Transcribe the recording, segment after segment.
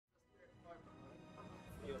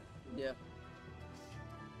Yeah.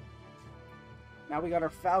 Now we got our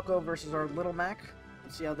Falco versus our Little Mac.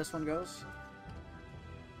 Let's see how this one goes.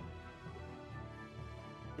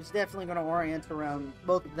 It's definitely going to orient around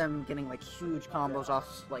both of them getting like huge combos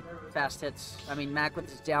off like fast hits. I mean, Mac with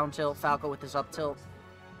his down tilt, Falco with his up tilt.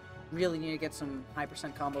 Really need to get some high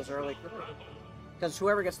percent combos early. Because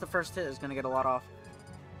whoever gets the first hit is going to get a lot off.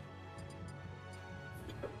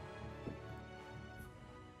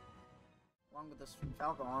 Along with this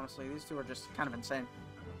Falco, honestly, these two are just kind of insane.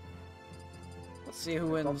 Let's see who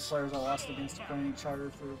wins. Both players are lost against playing each other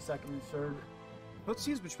for second and third. Let's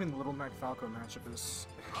see between the Little Mac Falco matchup is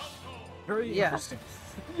very interesting.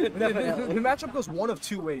 The matchup goes one of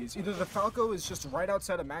two ways. Either the Falco is just right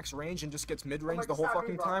outside of max range and just gets mid-range the whole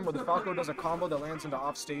fucking time, or the Falco does a combo that lands into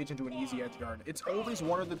off-stage into an easy edge guard. It's always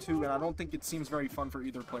one of the two, and I don't think it seems very fun for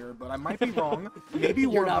either player, but I might be wrong. Maybe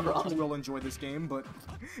one of them will enjoy this game, but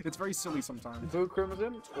it's very silly sometimes. Blue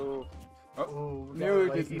Crimson? Oh. Oh, no,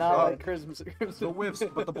 it does not like Crimson. The whiffs,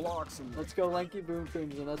 but the blocks. And let's go Lanky Boom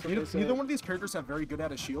Crimson. That's what they say. Neither one of these characters have very good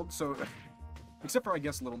at a shield, so except for I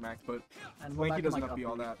guess Little Mac, but Lanky doesn't have to be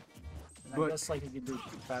all that. But I guess like he can do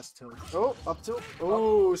fast tilt. Oh, up tilt.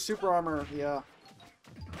 Oh, super armor. Yeah.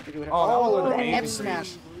 Oh, the F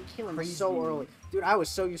smash. Killing him so early, dude. I was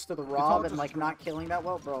so used to the Rob and like not killing that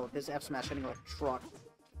well, bro. His F smash hitting like a truck.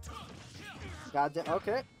 Goddamn.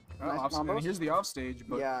 Okay. Nice and here's the offstage,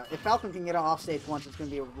 but yeah, if Falcon can get an offstage once, it's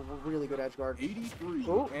gonna be a really good edge guard. 83.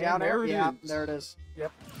 Oh, down there. Yeah, is. there it is.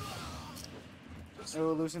 Yep.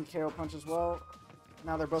 Oh, losing KO punch as well.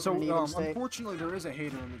 Now they're both in an even state. Unfortunately, there is a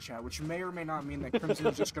hater in the chat, which may or may not mean that Crimson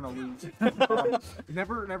is just gonna lose.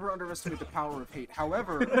 Never underestimate the power of hate.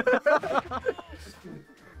 However,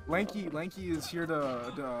 Lanky is here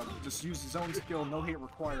to just use his own skill, no hate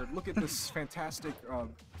required. Look at this fantastic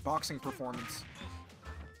boxing performance.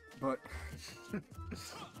 But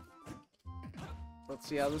let's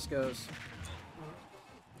see how this goes.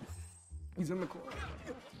 He's in the corner.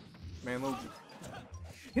 Man,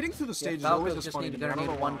 hitting through the stage is Falco always just funny. needed to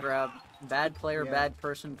need one grab. Bad player, bad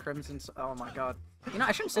person. Crimson. Oh my god. You know,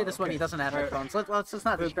 I shouldn't say this when he doesn't have headphones. Let's just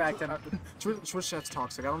not distract him. Twitch chat's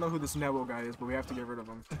toxic. I don't know who this Nebo guy is, but we have to get rid of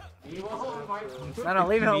him. No,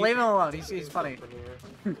 leave him alone. He's funny.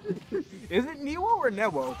 Is it Newo or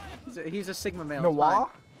Nebo? He's a Sigma male.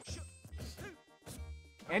 Noah?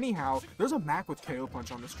 Anyhow, there's a Mac with KO punch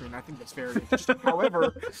on the screen. I think that's very interesting.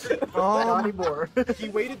 However, not anymore. He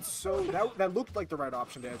waited so that looked like the right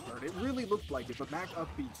option to edge guard. It really looked like it, but Mac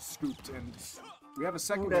upbeat scooped, and we have a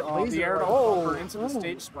second the air to into the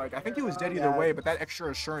stage spike. I think he was dead either way, but that extra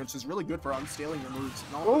assurance is really good for unstaling your moves.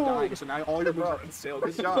 Not dying, so now all your moves are unstalled.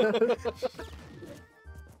 Good job.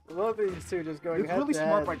 I love these two just going It's really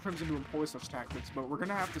smart by Crimson to employ such tactics, but we're going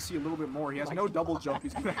to have to see a little bit more. He has no double jump.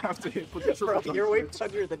 He's going to have to hit with the triple jump. You're way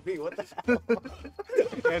funnier than me. What the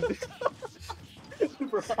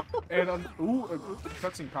hell? Ooh, a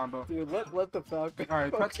cutscene combo. Dude, let the Falcon. All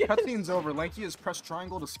right, cutscene's over. Lanky has pressed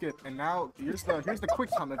triangle to skip, and now here's the quick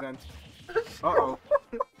time event. Uh-oh.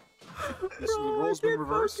 The role's been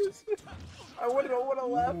reversed. I wouldn't want to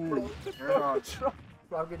laugh, bro. Air dodge.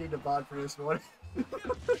 I'm going to need a VOD for this one.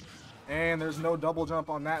 And there's no double jump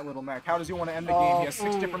on that Little Mac. How does he want to end the game? He has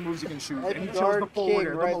 6 different moves he can shoot. And he chose the forward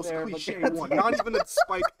air, the most cliche one. Not even a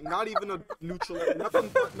spike, not even a neutral air,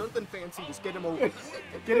 nothing fancy. Just get him over.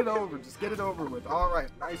 Get it over. Just get it over with. All right,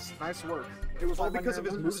 nice work. It was all because of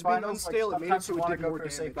his moves being unstale. It made it so it did more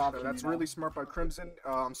damage. That's really smart by Crimson.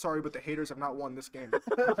 I'm sorry, but the haters have not won this game.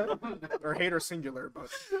 Or hater singular, but.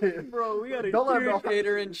 Bro, we got a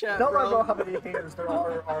hater in chat, bro. Don't know how many haters there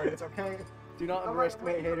are. It's okay. Do not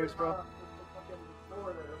underestimate haters, bro.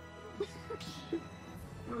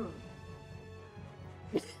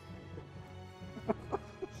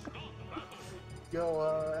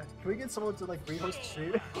 Yo, can we get someone to like rehost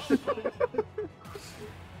stream?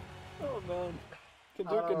 Oh man,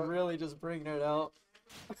 Kandur can really just bring it out.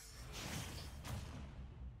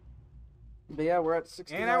 But yeah, we're at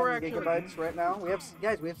 69 gigabytes right now. We have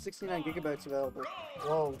 69 gigabytes available.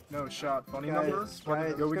 Whoa, no shot. Funny numbers.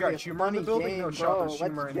 Yo, we got humor in the building. No shot. There's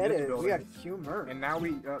humor in the building. We got humor. And now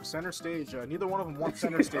we center stage. Neither one of them wants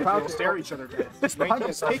center stage. They'll stare each other down. Lanky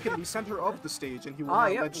has taken the center of the stage, and he will now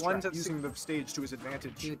ledge trap, using the stage to his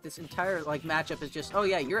advantage. Dude, this entire like matchup is just. Oh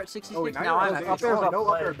yeah, you're at 66. Oh, now I'm at up air. No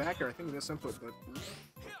up air, back air. I think this input, but.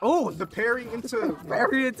 Oh, the parry into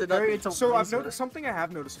So I've noticed something I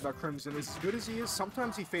have noticed about Crimson. As good as he is,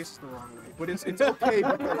 sometimes he faces the wrong way. But it's okay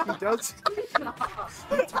because he does.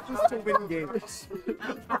 He tends to win games.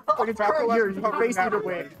 Like it's right here. You face either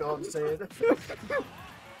way. You know what I'm saying?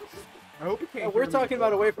 I hope you can't. We're talking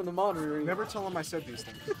about away from the monitor. Never tell him I said these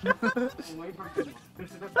things.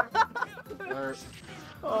 Alright.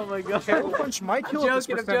 Oh my god. KO punch might kill at this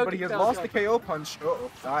joking, I'm percent, but he joking, has lost the KO punch.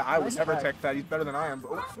 I would Nice never tag. tech that. He's better than I am.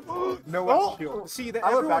 No Oh! kill. See, that I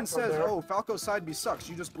went everyone back from says, there. "Oh, Falco's side B sucks.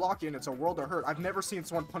 You just block it, and it's a world of hurt." I've never seen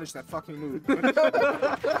someone punish that fucking move.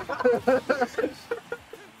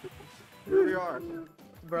 Here we are.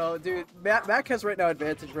 Bro, dude, Mac has right now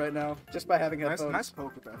advantage right now just by having headphones. Nice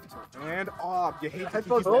poke with that. And you hate to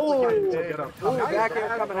Headphones. keep Get up. Oh, back air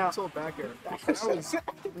coming out. Back air.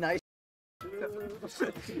 Nice.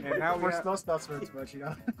 And now We're no stuff for too much, you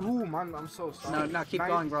know. Ooh, man, I'm so sorry. No, keep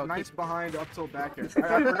going, bro. Nice behind up till back air.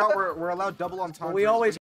 I forgot we're allowed double on time. We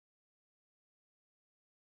always.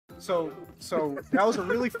 So that was a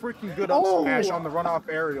really freaking good up smash on the runoff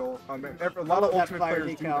aerial. A lot of that ultimate fire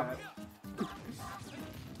players do decal. that.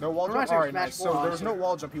 No wall We're jump. not All right, smash nice. So full there was no on.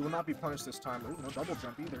 wall jump. He will not be punished this time. Ooh, no double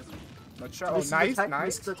jump either. But shot. Oh, This is nice, attack,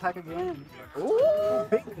 nice. This is attack again. Ooh,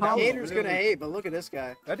 Gator's really- gonna hate, but look at this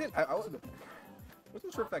guy. That did. I wasn't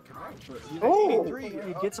sure if that connected, but he's at Oh! 83.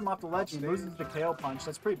 He gets him off the ledge and loses the KO punch.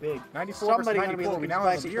 That's pretty big. 94 Somebody versus gonna be 94. looking We now have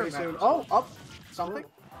a spicy beer pretty match. soon. Oh, up. Something.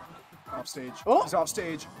 Off stage. Oh! He's off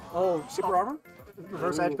stage. Oh, super armor.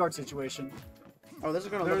 Reverse edge guard situation. Oh, this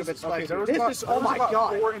is gonna look a bit Okay, spicy. there was This about, is. there Oh was my about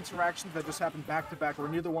god. 4 interactions that just happened back to back where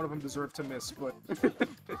neither one of them deserved to miss, but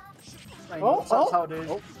Oh, That's how it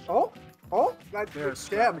is. Oh. God, there's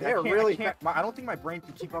damn, they're really. I don't think my brain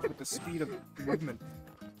can keep up with the speed of movement.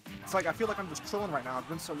 It's like I feel like I'm just chilling right now. I've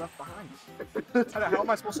been so left behind. How am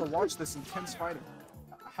I supposed to watch this intense fighting?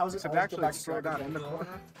 How's it To always actually go back slow to down in the corner.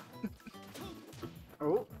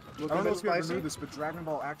 Oh, I don't know if you ever knew this, but Dragon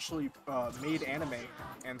Ball actually made anime,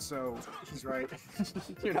 and so He's right.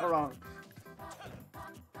 You're not wrong.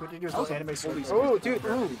 What did you do with those anime stories? Oh, dude.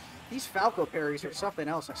 Ooh. These Falco parries are something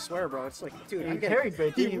else. I swear, bro. It's like, dude, He I'm getting. carried, but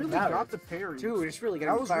it he didn't even really matter. got the parry. Dude, it's really That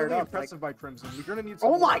getting was fired really up. impressive by Crimson. You're gonna need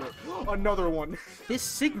Oh some my- more. Another one. This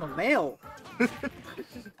Sigma male.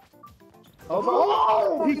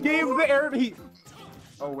 Oh, he gave the air.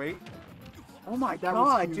 Oh wait. Oh my That was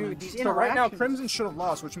god, huge. dude. These So right now, interactions. Crimson should have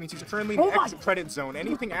lost, which means he's currently in Oh the my- extra credit zone.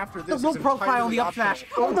 Anything after this low is profile on entirely the up optional. smash.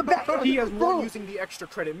 Oh, the back. He is Bro. not using the extra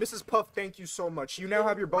credit. Mrs. Puff, thank you so much. You now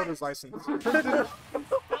have your boater's license.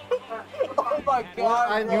 Oh my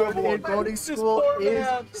god. I You have know won. in boating school poor is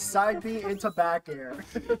man. side B into back air.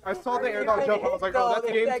 I saw the air dog jump. I was like, oh, that's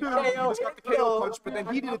No, game that 2. KO. He just got the KO punch, but then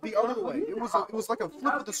he did it the other way. It was like a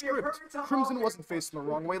flip of the script. Crimson wasn't facing the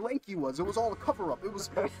wrong way. Lanky was. It was all a cover up. It was.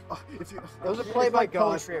 If you, That was a play by Like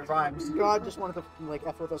God. poetry, it rhymes. God just wanted to like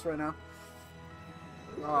F with us right now.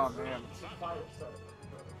 oh man.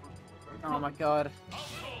 Oh my god.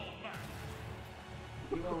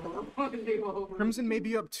 Crimson may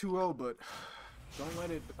be up 2-0, but don't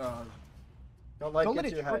let it. Don't let Don't it let get it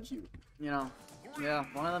to your head. hurt you. You know. Yeah,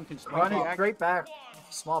 one of them can just Run Lanky it straight back.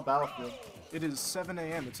 Small battlefield. It is 7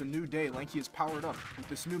 a.m. It's a new day. Lanky is powered up. With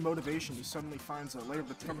this new motivation, he suddenly finds a layer of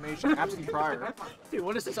determination absent prior. Dude,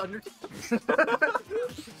 what is this under?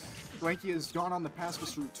 Lanky has gone on the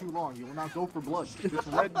pacifist route too long. He will not go for blood.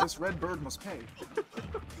 This red bird must pay.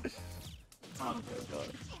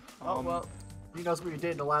 Oh well. He knows what you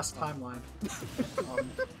did in the last timeline.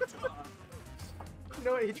 You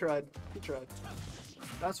know what? He tried. He tried.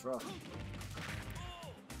 That's rough.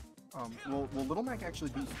 Will Little Mac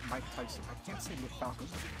actually beat Mike Tyson? I can't say with Falco.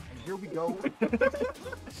 And here we go.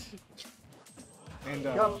 And You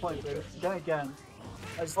got a point, dude. Then again,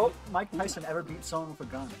 has Mike Tyson ever beat someone with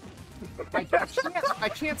a gun? I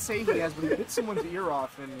can't say he has, but he bit someone's ear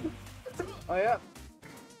off, and Oh yeah.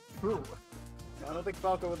 Who? I don't think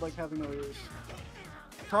Falco would like having no ears.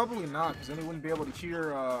 probably not, because then he wouldn't be able to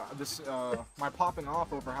hear my popping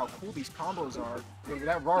off over how cool these combos are. Dude,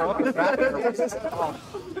 that raw up is back there.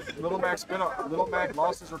 Little Mac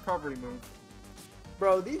lost his recovery move.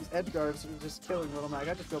 Bro, these edge guards are just killing Little Mac.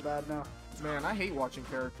 I just feel bad now. Man, I hate watching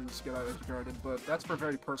characters get edge guarded, but that's for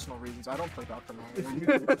very personal reasons. I don't play Dr.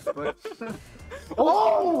 Mario, but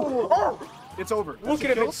it's over. Look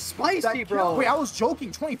at him, it's spicy, bro. Wait, I was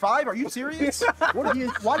joking. 25? Are you serious? What? He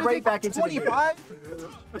is Why did right they back into the game. 25?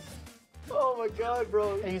 Oh my god,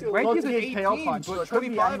 bro. And he's Dude, right Lanky's to at get 18, KO punch, but so it could be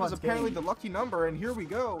 25 is anyone's apparently game. the lucky number, and here we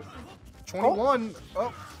go. 21,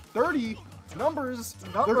 30, numbers,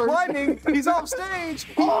 they're climbing, he's off stage!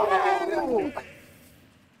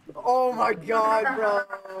 Oh my god,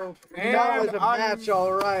 bro. That was a match,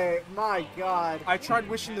 alright. My god. I tried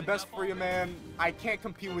wishing the best for you, man. I can't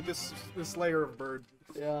compete with this layer of bird.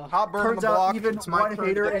 Yeah. Hot bird on Turns the out block. even It's my one turn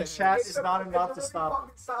hater to in get chat is not enough to stop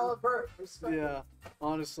him. Solid bird. Respect. Yeah.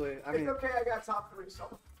 Honestly, I mean, It's okay, I got top 3,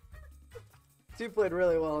 so. She played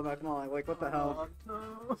really well in that. Come on, like what the hell?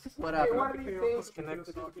 What happened?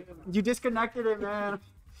 You disconnected it, man.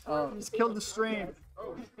 Oh, You just killed the stream. I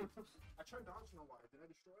tried dodging a wire. Did I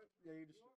destroy it? Yeah, you destroyed it.